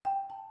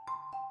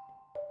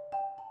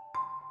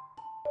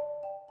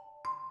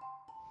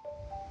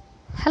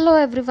Hello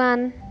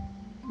everyone,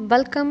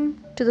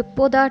 welcome to the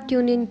Poda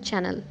Tuning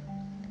channel.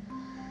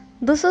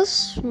 This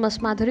is Ms.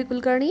 Madhuri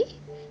Kulkarni,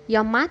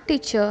 your math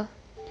teacher.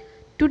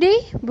 Today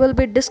we'll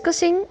be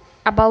discussing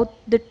about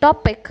the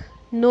topic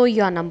Know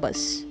Your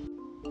Numbers.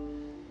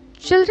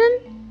 Children,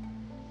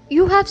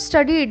 you have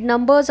studied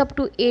numbers up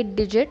to 8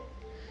 digit.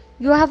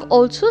 You have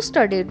also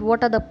studied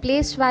what are the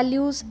place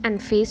values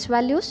and face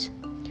values.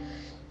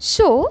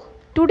 So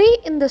today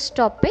in this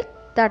topic,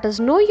 that is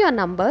Know Your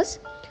Numbers,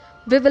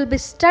 we will be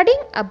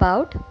studying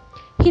about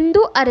Hindu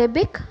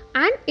Arabic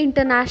and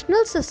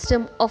international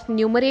system of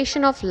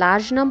numeration of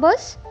large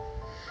numbers,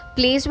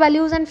 place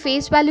values and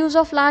face values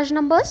of large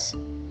numbers,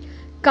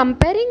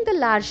 comparing the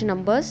large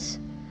numbers,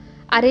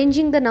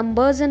 arranging the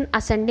numbers in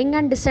ascending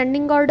and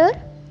descending order,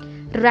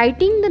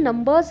 writing the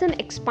numbers in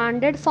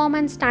expanded form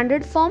and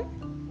standard form,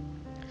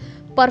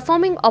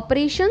 performing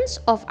operations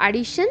of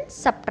addition,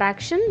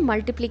 subtraction,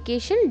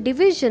 multiplication,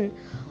 division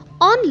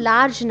on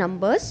large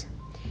numbers,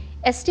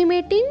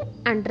 estimating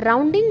and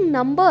rounding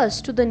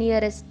numbers to the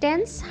nearest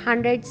tens,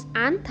 hundreds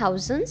and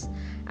thousands,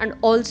 and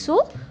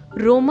also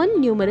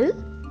Roman numeral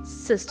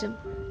system.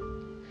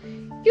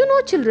 You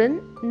know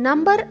children,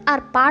 numbers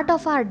are part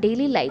of our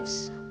daily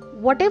lives.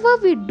 Whatever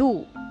we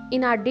do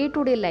in our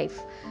day-to-day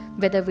life,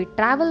 whether we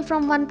travel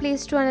from one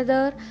place to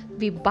another,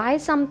 we buy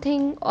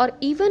something, or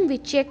even we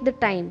check the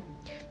time,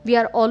 we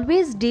are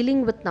always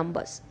dealing with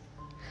numbers.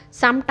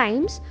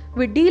 Sometimes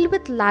we deal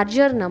with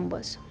larger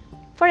numbers.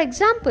 For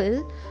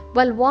example,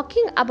 while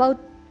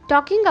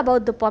talking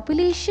about the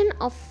population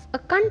of a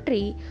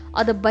country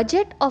or the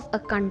budget of a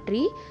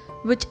country,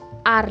 which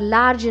are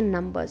large in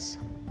numbers.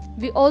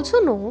 We also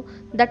know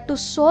that to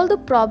solve the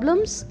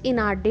problems in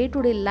our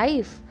day-to-day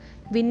life,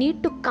 we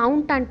need to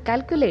count and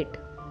calculate.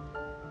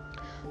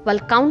 While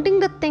counting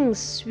the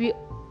things, we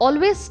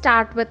always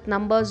start with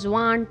numbers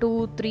 1,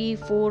 2, 3,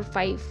 4,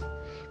 5,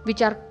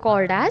 which are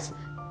called as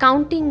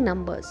counting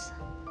numbers.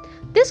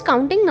 These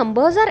counting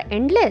numbers are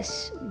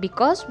endless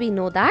because we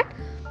know that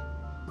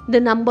the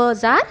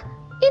numbers are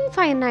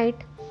infinite,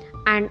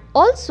 and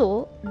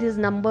also these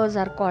numbers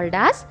are called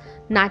as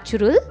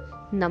natural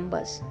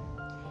numbers.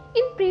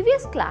 In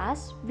previous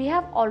class, we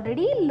have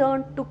already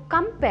learned to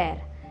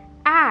compare,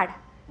 add,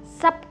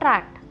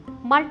 subtract,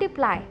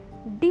 multiply,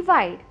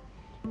 divide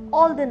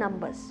all the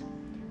numbers.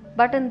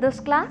 But in this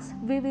class,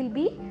 we will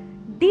be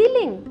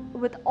dealing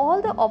with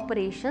all the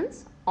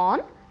operations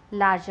on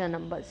larger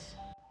numbers.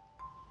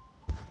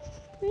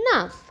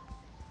 Now,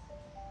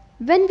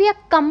 when we are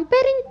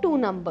comparing two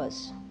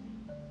numbers,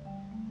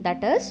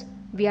 that is,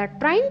 we are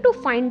trying to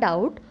find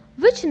out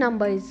which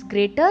number is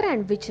greater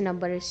and which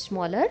number is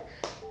smaller,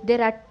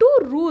 there are two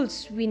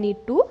rules we need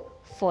to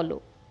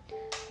follow.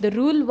 The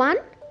rule 1,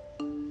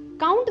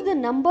 count the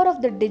number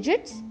of the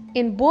digits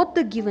in both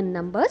the given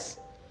numbers.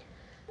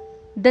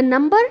 The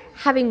number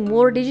having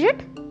more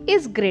digit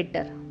is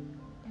greater.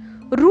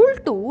 Rule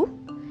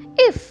 2,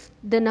 if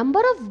the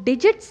number of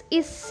digits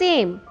is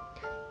same,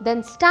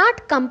 then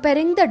start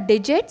comparing the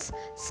digits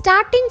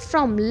starting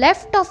from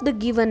left of the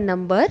given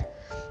number,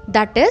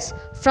 that is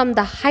from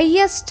the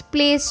highest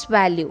place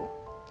value.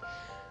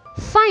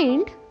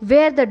 Find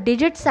where the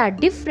digits are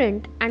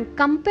different and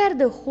compare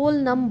the whole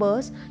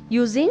numbers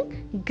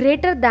using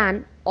greater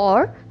than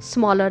or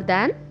smaller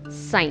than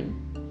sign.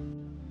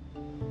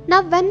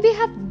 Now when we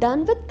have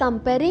done with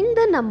comparing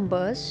the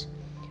numbers,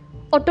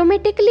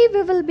 automatically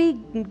we will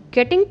be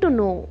getting to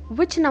know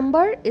which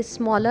number is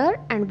smaller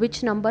and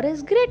which number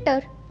is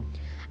greater.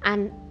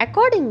 And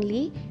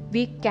accordingly,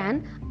 we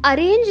can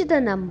arrange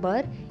the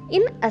number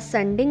in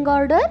ascending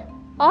order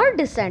or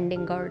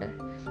descending order.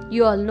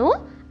 You all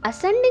know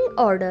ascending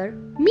order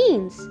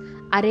means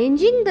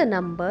arranging the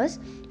numbers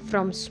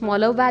from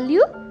smaller value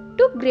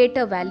to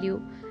greater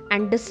value,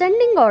 and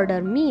descending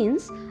order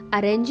means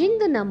arranging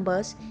the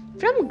numbers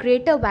from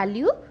greater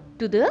value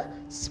to the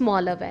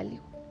smaller value.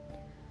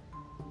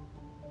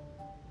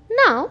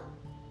 Now,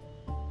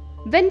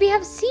 when we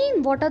have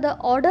seen what are the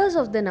orders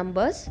of the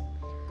numbers,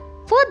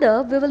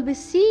 further, we will be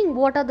seeing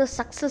what are the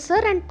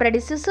successor and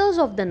predecessors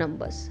of the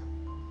numbers.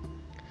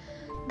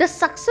 The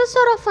successor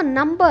of a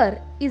number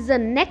is the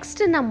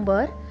next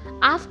number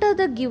after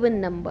the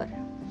given number.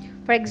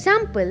 For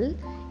example,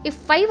 if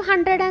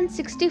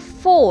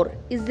 564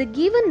 is the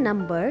given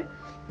number,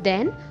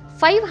 then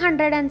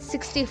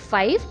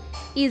 565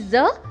 is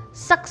the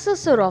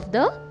successor of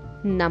the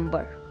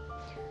number.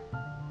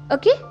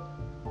 Okay?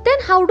 Then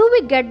how do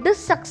we get this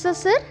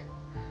successor?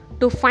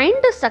 To find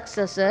the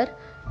successor,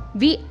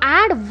 we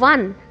add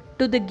 1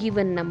 to the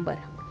given number,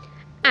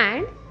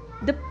 and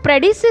the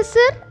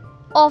predecessor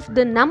of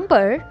the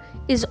number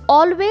is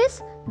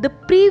always the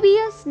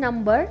previous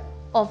number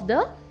of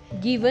the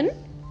given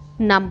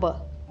number.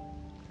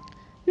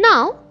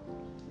 Now,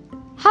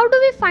 how do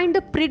we find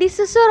the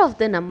predecessor of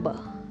the number?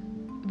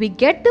 We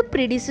get the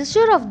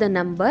predecessor of the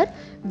number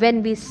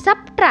when we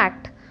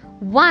subtract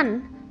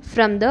 1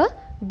 from the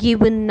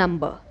given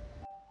number.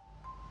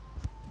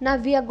 Now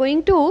we are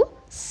going to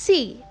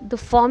see the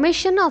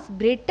formation of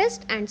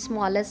greatest and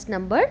smallest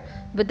number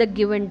with the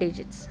given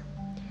digits.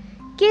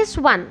 Case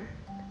 1.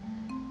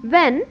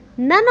 when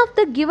none of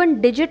the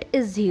given digit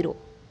is 0.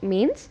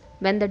 Means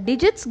when the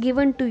digits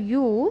given to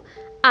you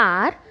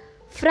are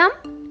from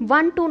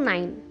 1 to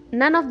 9,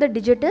 none of the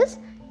digit is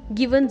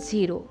given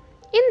 0.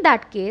 In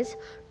that case,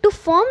 to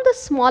form the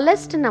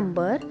smallest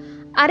number,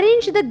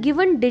 arrange the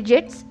given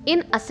digits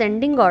in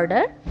ascending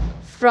order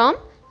from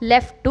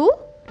left to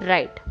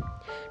right.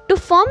 To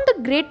form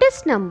the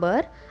greatest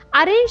number,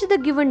 arrange the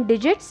given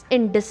digits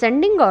in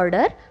descending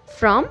order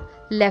from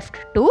left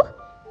to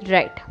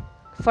right.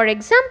 For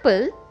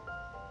example,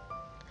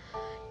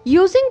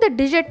 using the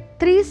digit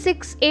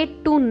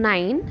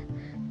 36829,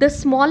 the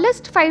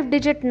smallest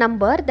 5-digit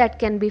number that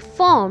can be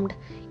formed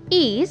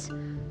is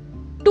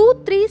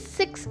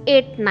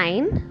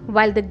 23689,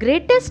 while the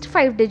greatest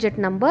 5-digit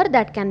number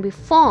that can be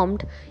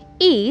formed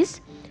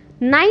is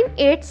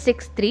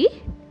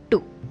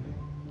 98632.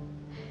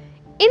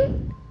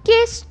 In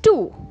case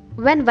 2,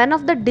 when one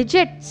of the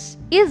digits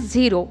is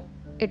 0,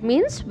 it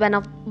means when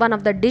one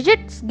of the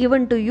digits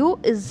given to you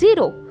is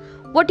 0,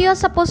 what you are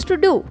supposed to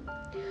do?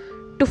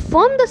 To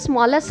form the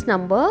smallest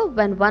number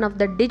when one of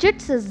the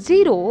digits is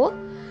 0,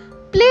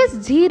 place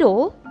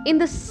 0 in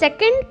the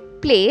second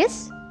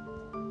place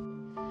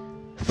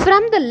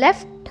from the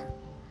left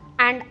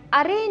and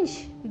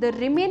arrange the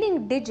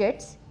remaining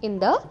digits in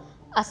the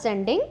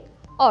ascending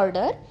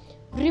order.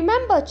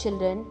 Remember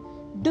children,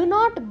 do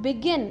not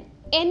begin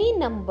any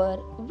number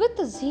with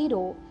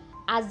 0,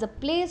 as the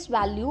place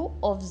value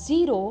of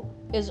 0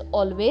 is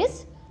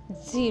always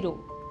 0.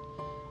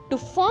 To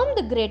form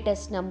the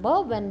greatest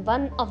number when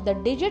one of the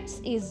digits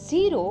is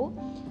 0,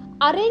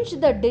 arrange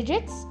the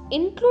digits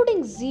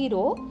including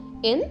 0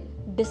 in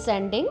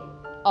descending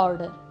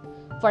order.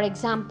 For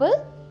example,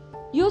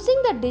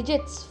 using the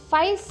digits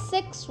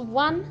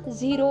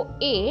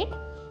 56108,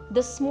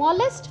 the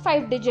smallest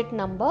 5-digit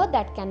number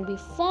that can be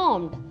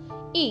formed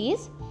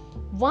is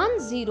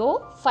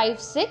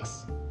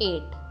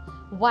 10568,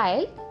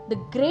 while the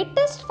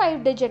greatest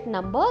 5-digit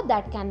number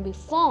that can be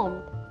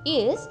formed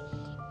is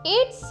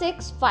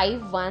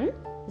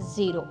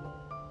 86510.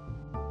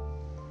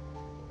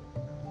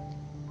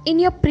 In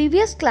your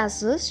previous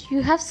classes,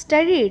 you have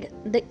studied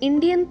the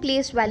Indian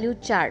place value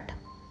chart.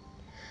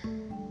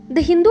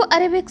 The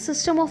Hindu-Arabic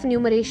system of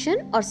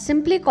numeration, or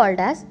simply called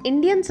as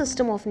Indian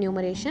system of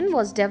numeration,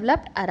 was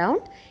developed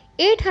around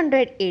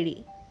 800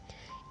 AD.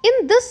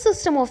 In this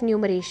system of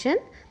numeration,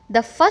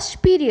 the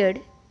first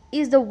period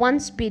is the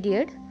ones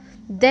period,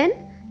 then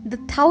the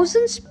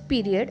thousands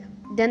period,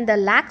 then the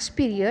lakhs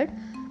period,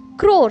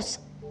 crores,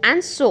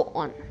 and so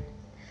on.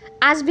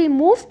 As we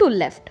move to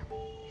left,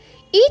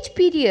 each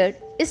period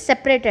is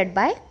separated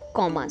by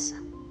commas.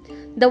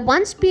 The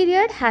ones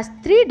period has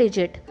 3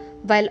 digits,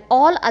 while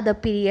all other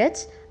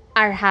periods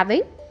are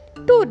having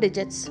 2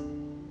 digits.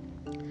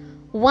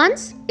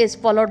 Ones is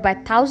followed by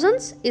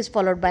thousands, is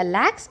followed by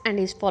lakhs, and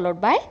is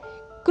followed by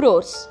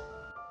crores.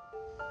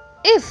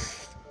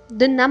 If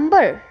the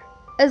number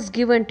is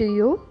given to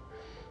you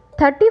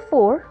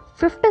 34,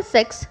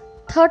 56,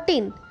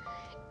 13,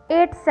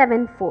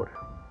 874,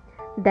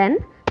 then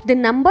the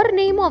number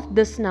name of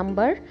this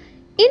number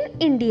in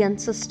Indian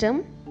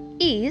system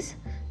is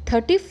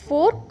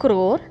 34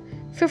 crore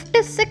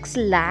 56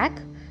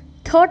 lakh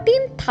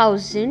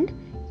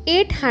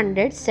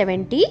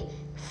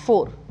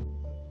 13,874.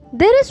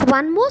 There is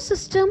one more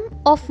system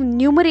of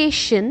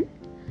numeration,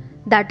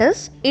 that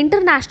is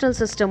International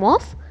System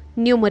of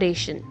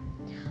Numeration.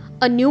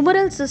 A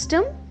numeral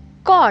system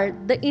called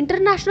the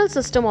International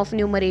System of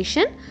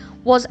Numeration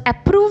was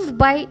approved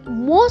by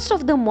most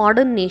of the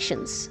modern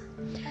nations.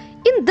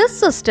 In this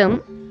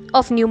system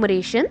of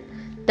numeration,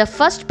 the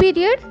first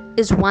period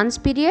is ones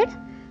period,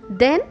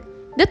 then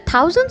the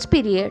thousands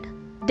period,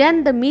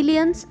 then the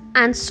millions,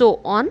 and so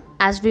on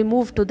as we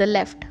move to the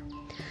left.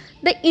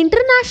 The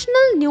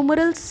International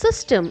Numeral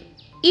System,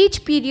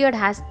 each period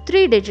has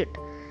 3 digits.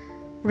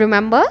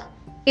 Remember,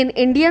 in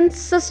Indian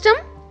system,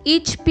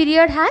 each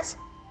period has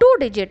 2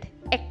 digits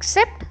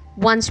except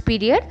ones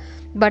period,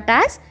 but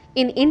as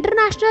in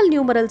International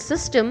Numeral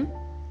System,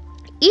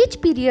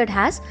 each period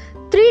has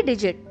 3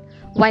 digits,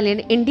 while in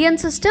Indian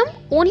system,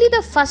 only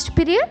the first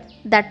period,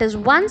 that is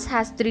ones,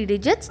 has 3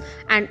 digits,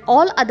 and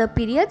all other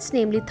periods,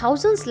 namely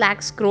thousands,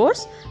 lakhs,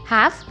 crores,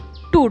 have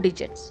 2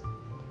 digits.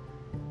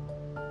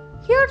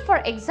 Here,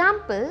 for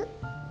example,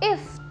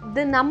 if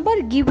the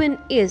number given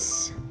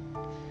is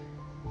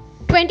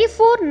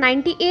 24,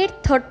 98,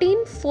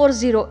 13,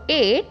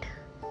 408,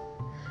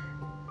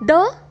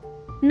 the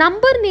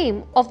number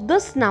name of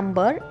this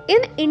number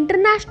in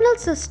international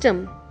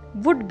system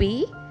would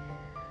be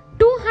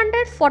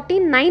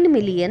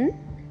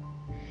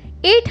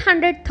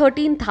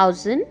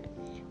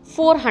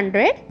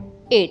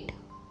 249,813,408.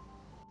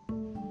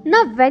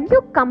 Now, when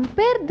you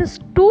compare these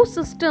two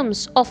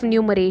systems of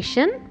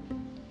numeration,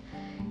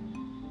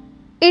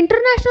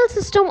 International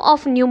System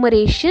of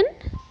Numeration,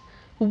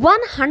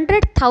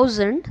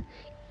 100,000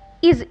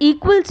 is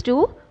equals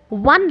to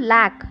 1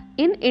 lakh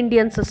in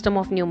Indian System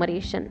of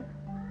Numeration.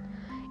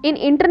 In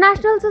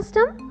International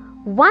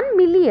System, 1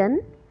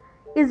 million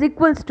is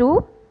equals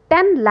to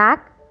 10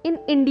 lakh in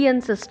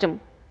Indian system.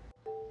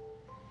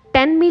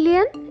 10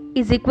 million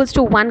is equals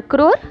to 1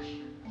 crore,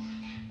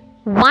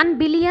 1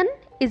 billion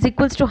is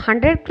equals to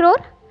 100 crore,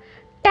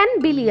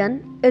 10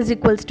 billion is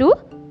equals to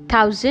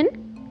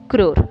 1000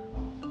 crore.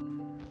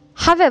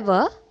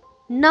 However,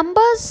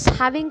 numbers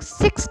having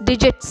 6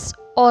 digits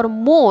or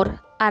more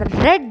are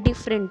read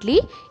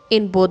differently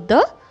in both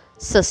the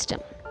system.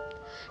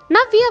 Now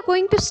we are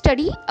going to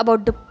study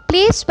about the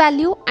place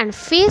value and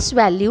face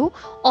value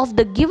of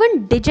the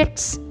given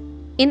digits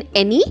in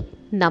any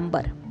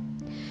number.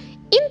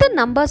 In the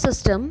number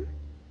system,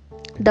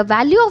 the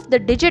value of the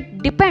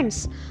digit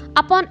depends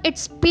upon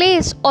its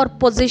place or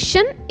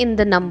position in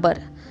the number.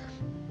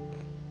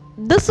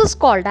 This is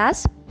called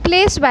as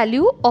place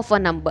value of a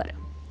number.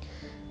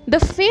 The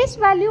face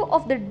value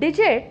of the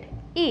digit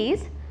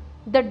is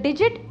the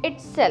digit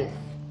itself.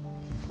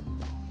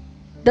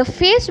 The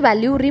face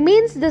value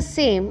remains the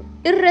same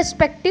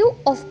irrespective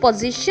of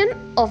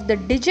position of the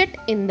digit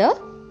in the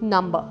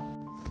number.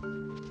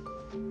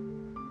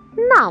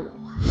 Now,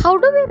 how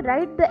do we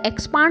write the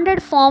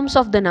expanded forms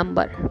of the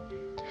number?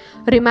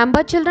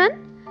 Remember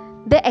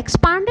children, the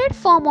expanded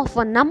form of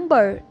a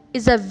number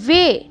is a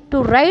way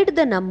to write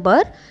the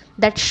number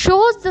that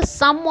shows the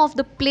sum of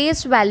the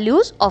place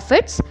values of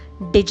its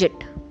digit.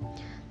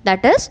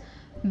 That is,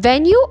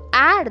 when you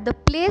add the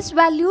place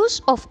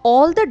values of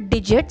all the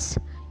digits,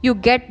 you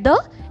get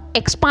the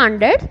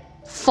expanded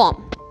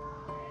form.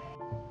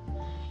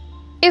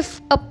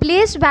 If a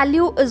place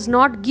value is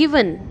not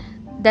given,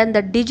 then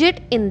the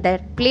digit in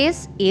that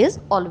place is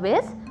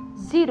always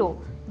 0.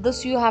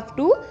 This you have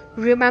to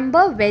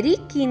remember very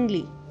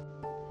keenly.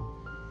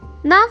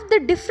 Now the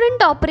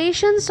different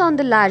operations on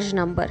the large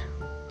number.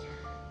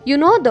 You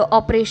know the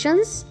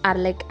operations are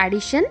like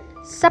addition,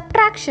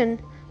 subtraction,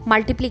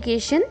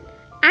 multiplication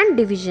and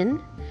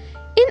division.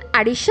 In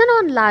addition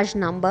on large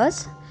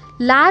numbers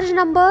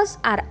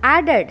are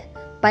added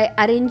by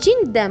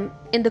arranging them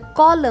in the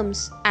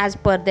columns as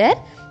per their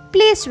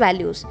place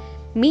values.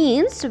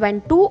 Means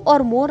when 2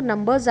 or more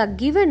numbers are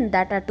given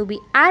that are to be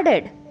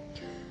added,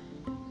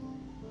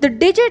 the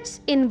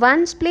digits in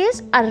one's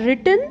place are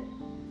written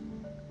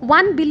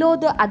one below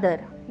the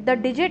other. The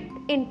digit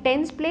in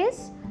tens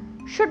place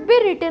should be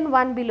written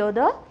one below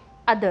the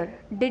other.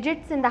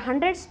 Digits in the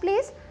hundreds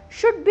place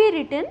should be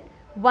written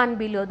one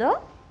below the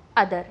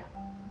other.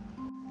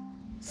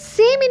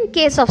 Same in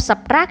case of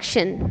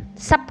subtraction.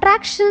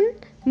 Subtraction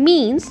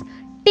means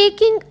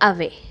taking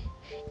away.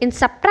 In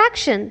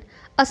subtraction,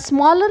 a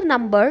smaller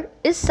number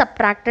is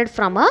subtracted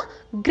from a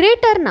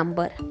greater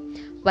number.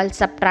 While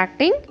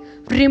subtracting,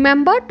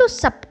 remember to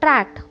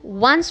subtract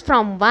ones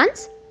from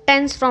ones,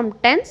 tens from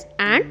tens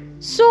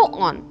and so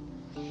on.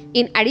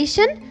 In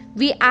addition,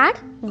 we add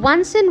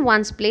ones in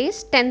ones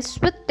place, tens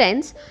with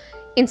tens.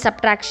 In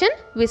subtraction,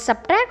 we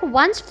subtract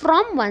ones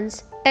from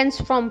ones,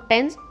 tens from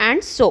tens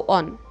and so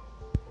on.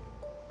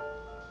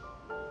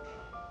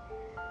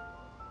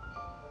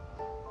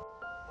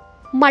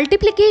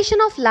 Multiplication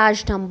of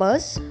large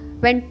numbers.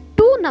 When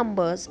two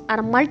numbers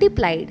are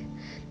multiplied,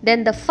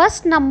 then the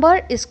first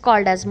number is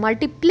called as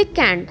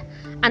multiplicand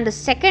and the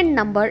second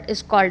number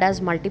is called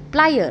as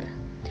multiplier.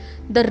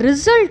 The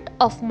result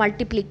of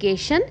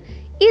multiplication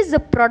is the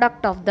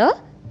product of the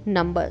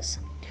numbers.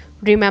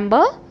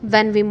 Remember,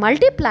 when we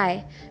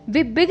multiply,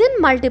 we begin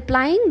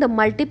multiplying the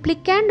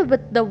multiplicand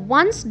with the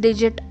ones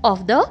digit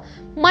of the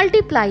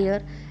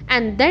multiplier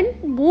and then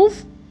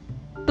move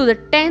to the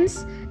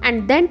tens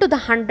and then to the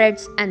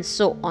hundreds and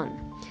so on.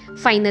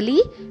 Finally,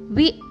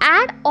 we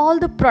add all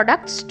the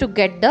products to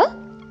get the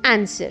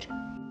answer.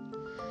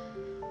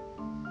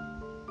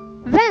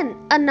 When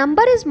a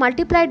number is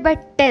multiplied by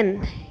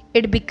 10,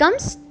 it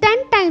becomes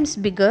 10 times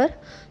bigger,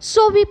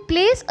 so we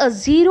place a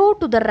 0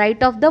 to the right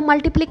of the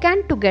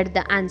multiplicand to get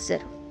the answer.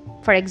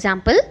 For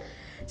example,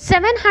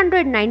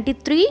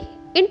 793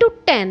 into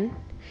 10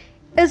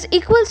 is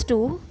equals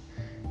to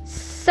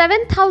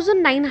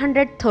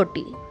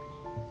 7930.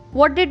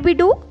 What did we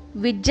do?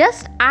 We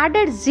just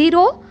added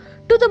 0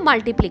 to the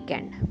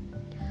multiplicand.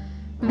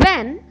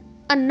 When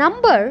a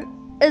number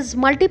is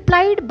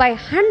multiplied by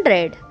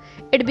 100,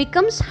 it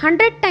becomes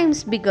 100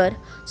 times bigger,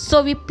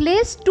 so we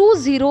place 2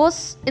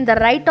 zeros in the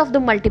right of the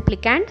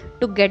multiplicand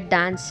to get the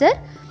answer.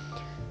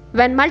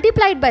 When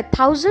multiplied by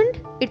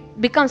 1000, it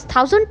becomes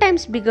 1000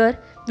 times bigger,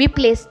 we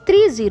place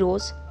 3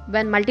 zeros.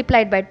 When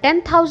multiplied by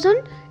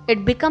 10,000,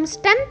 it becomes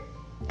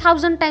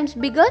 10,000 times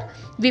bigger,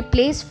 we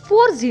place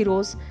 4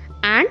 zeros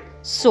and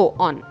so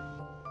on.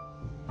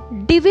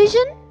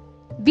 Division.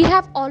 We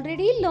have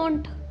already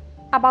learnt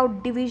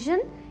about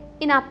division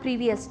in our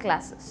previous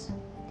classes.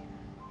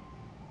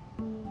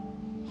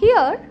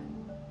 Here,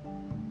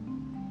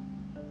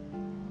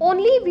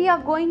 only we are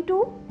going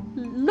to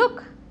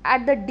look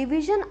at the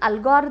division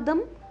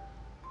algorithm.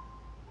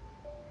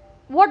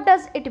 What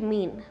does it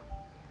mean?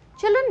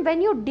 Children,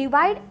 when you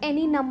divide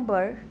any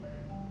number,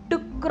 to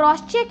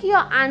cross-check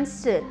your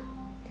answer,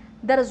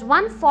 there is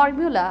one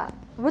formula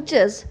which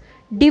is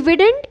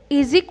dividend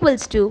is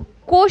equals to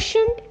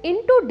quotient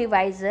into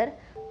divisor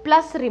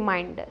plus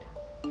remainder.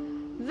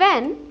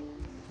 When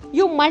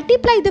you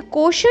multiply the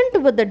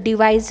quotient with the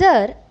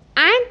divisor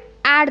and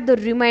add the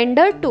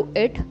remainder to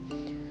it,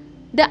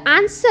 the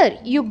answer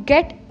you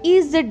get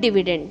is the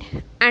dividend.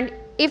 And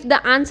if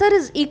the answer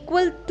is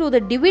equal to the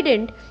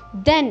dividend,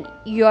 then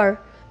your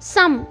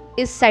sum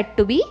is said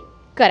to be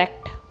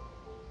correct.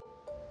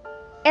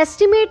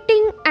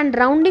 Estimating and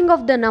rounding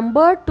of the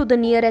number to the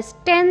nearest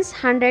tens,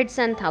 hundreds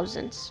and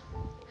thousands.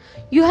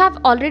 You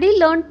have already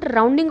learnt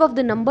rounding of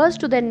the numbers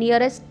to the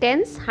nearest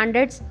tens,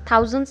 hundreds,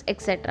 thousands,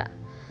 etc.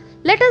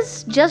 Let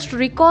us just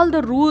recall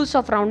the rules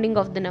of rounding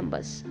of the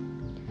numbers.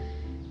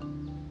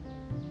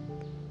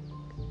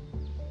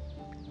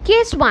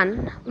 Case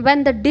 1.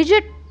 When the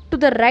digit to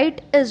the right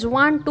is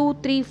 1, 2,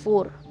 3,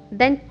 4,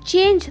 then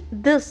change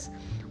this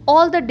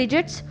all the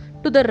digits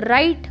to the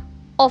right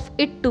of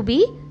it to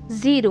be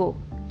 0.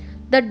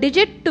 The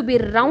digit to be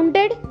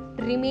rounded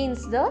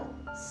remains the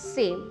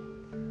same.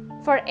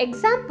 For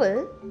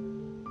example,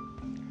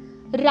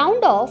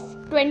 round off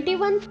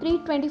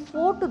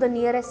 21,324 to the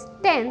nearest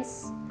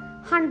tens,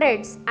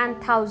 hundreds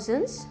and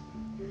thousands.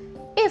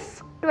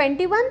 If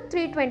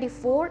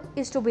 21,324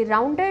 is to be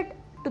rounded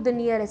to the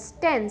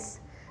nearest tens,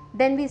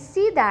 then we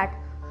see that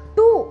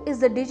 2 is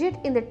the digit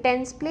in the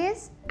tens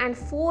place and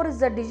 4 is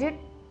the digit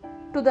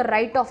to the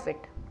right of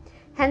it.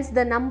 Hence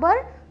the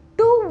number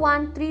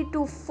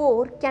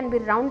 21324 can be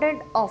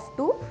rounded off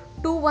to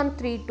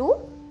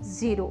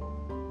 21320.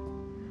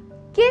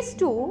 Case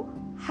 2,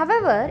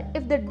 however,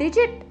 if the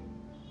digit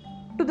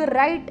to the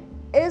right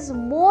is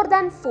more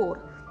than 4,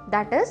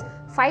 that is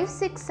 5,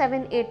 6,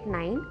 7, 8,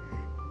 9,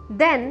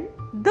 then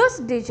this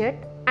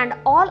digit and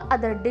all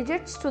other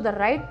digits to the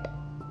right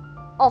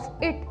of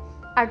it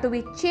are to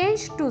be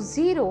changed to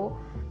 0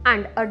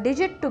 and a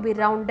digit to be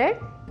rounded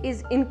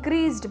is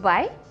increased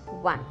by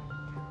 1.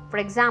 For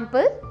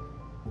example,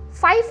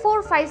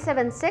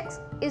 54576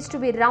 is to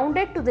be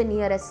rounded to the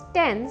nearest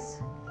tens.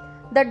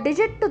 The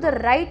digit to the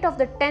right of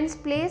the tens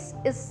place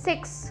is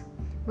 6,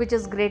 which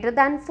is greater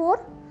than 4.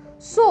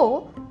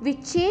 So,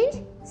 we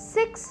change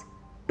 6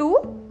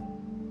 to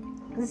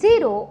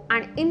 0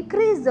 and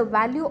increase the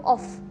value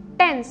of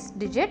tens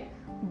digit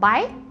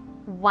by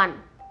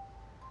 1.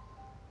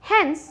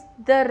 Hence,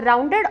 the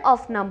rounded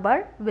off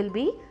number will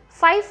be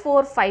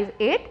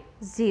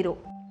 54580.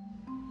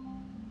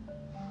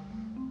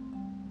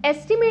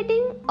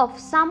 Estimating of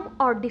sum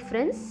or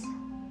difference.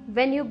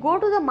 When you go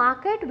to the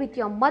market with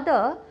your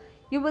mother,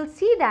 you will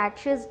see that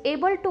she is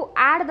able to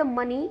add the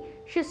money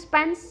she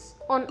spends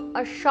on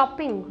a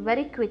shopping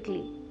very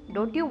quickly.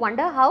 Don't you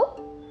wonder how?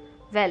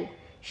 Well,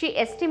 she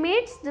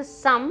estimates the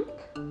sum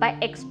by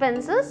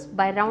expenses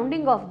by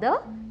rounding of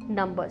the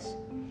numbers.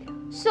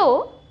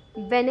 So,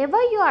 whenever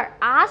you are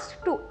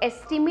asked to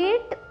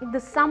estimate the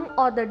sum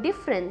or the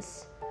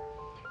difference,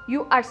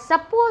 you are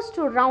supposed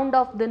to round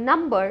off the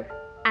number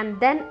and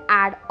then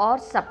add or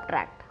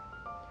subtract.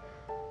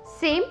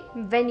 Same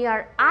when you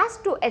are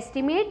asked to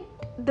estimate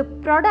the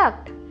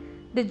product,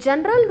 the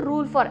general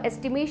rule for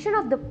estimation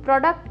of the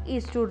product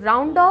is to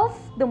round off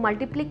the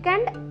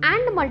multiplicand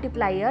and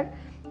multiplier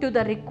to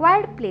the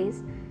required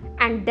place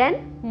and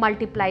then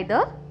multiply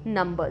the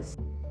numbers.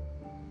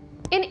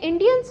 In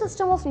Indian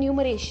system of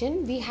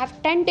numeration, we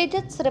have 10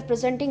 digits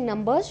representing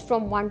numbers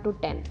from 1 to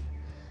 10.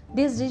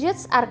 These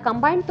digits are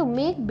combined to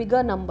make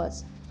bigger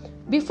numbers.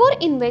 Before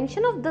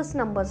invention of this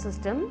number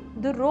system,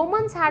 the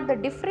Romans had the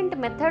different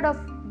method of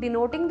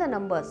denoting the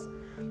numbers.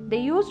 They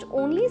used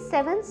only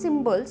 7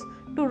 symbols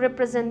to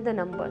represent the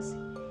numbers.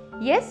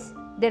 Yes,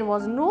 there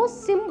was no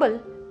symbol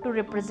to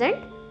represent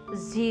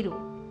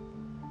 0.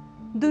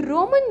 The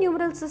Roman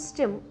numeral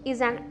system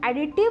is an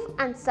additive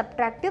and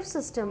subtractive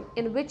system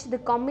in which the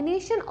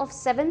combination of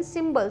 7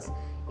 symbols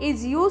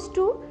is used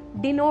to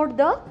denote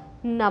the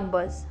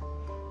numbers.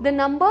 The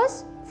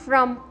numbers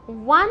from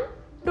 1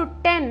 to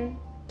 10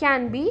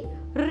 can be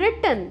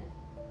written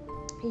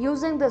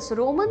using this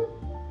Roman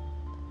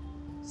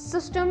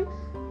system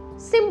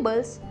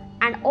symbols,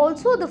 and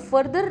also the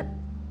further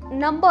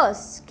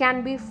numbers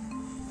can be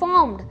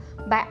formed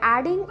by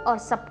adding or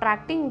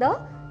subtracting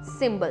the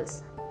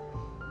symbols.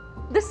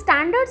 The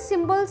standard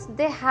symbols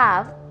they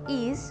have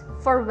is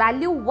for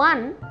value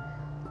 1,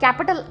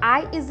 capital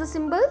I is the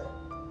symbol,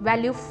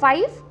 value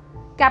 5,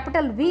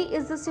 capital V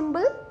is the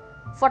symbol,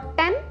 for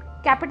 10,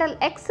 capital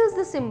X is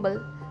the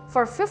symbol,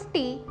 for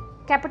 50,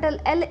 capital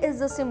L is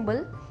the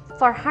symbol,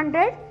 for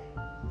 100,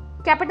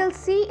 capital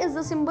C is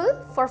the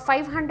symbol, for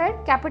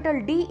 500,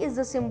 capital D is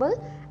the symbol,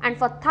 and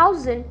for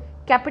 1000,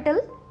 capital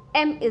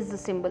M is the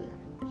symbol.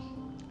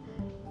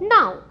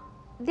 Now,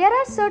 there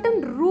are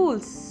certain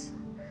rules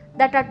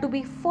that are to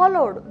be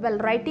followed while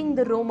writing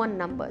the Roman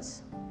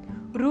numbers.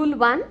 Rule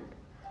 1.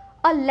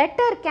 A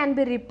letter can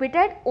be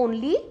repeated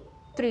only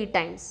 3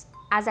 times.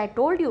 As I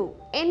told you,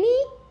 any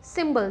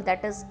symbol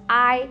that is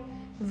I,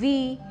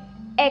 V,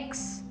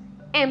 X,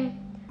 M,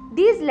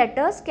 these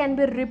letters can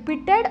be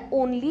repeated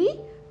only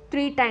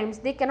 3 times.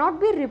 They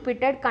cannot be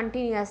repeated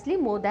continuously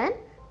more than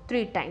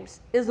 3 times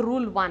is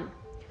rule 1.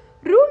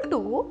 Rule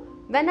 2.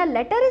 When a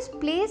letter is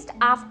placed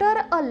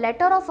after a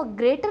letter of a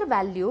greater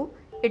value,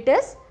 it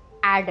is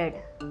added.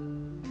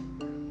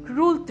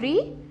 Rule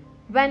 3.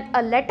 When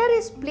a letter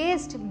is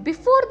placed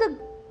before the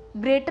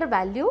greater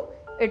value,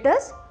 it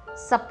is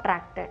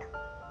subtracted.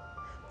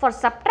 For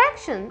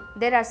subtraction,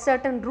 there are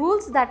certain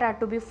rules that are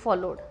to be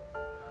followed.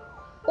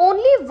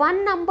 Only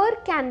one number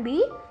can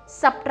be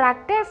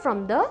subtracted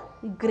from the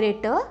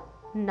greater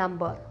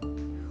number.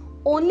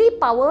 Only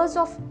powers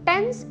of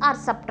tens are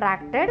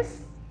subtracted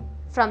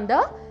from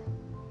the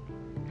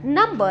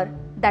number,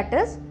 that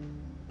is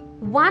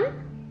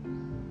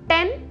 1,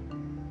 10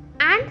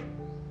 and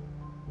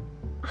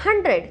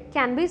 100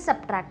 can be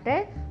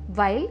subtracted,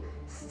 while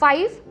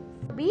 5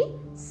 be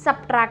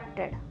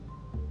subtracted.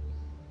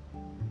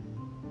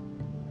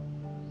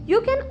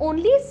 You can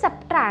only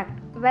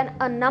subtract when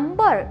a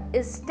number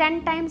is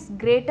 10 times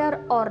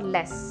greater or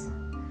less.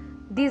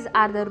 These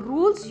are the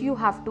rules you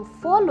have to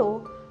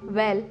follow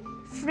while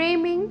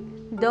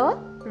framing the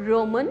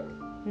Roman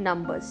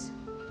numbers.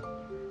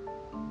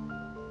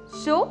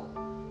 So,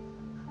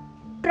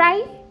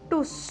 try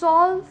to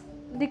solve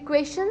the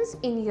questions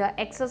in your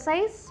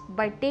exercise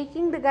by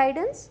taking the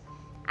guidance,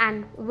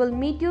 and we'll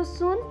meet you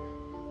soon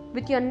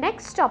with your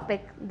next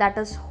topic, that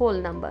is whole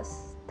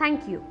numbers.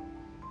 Thank you.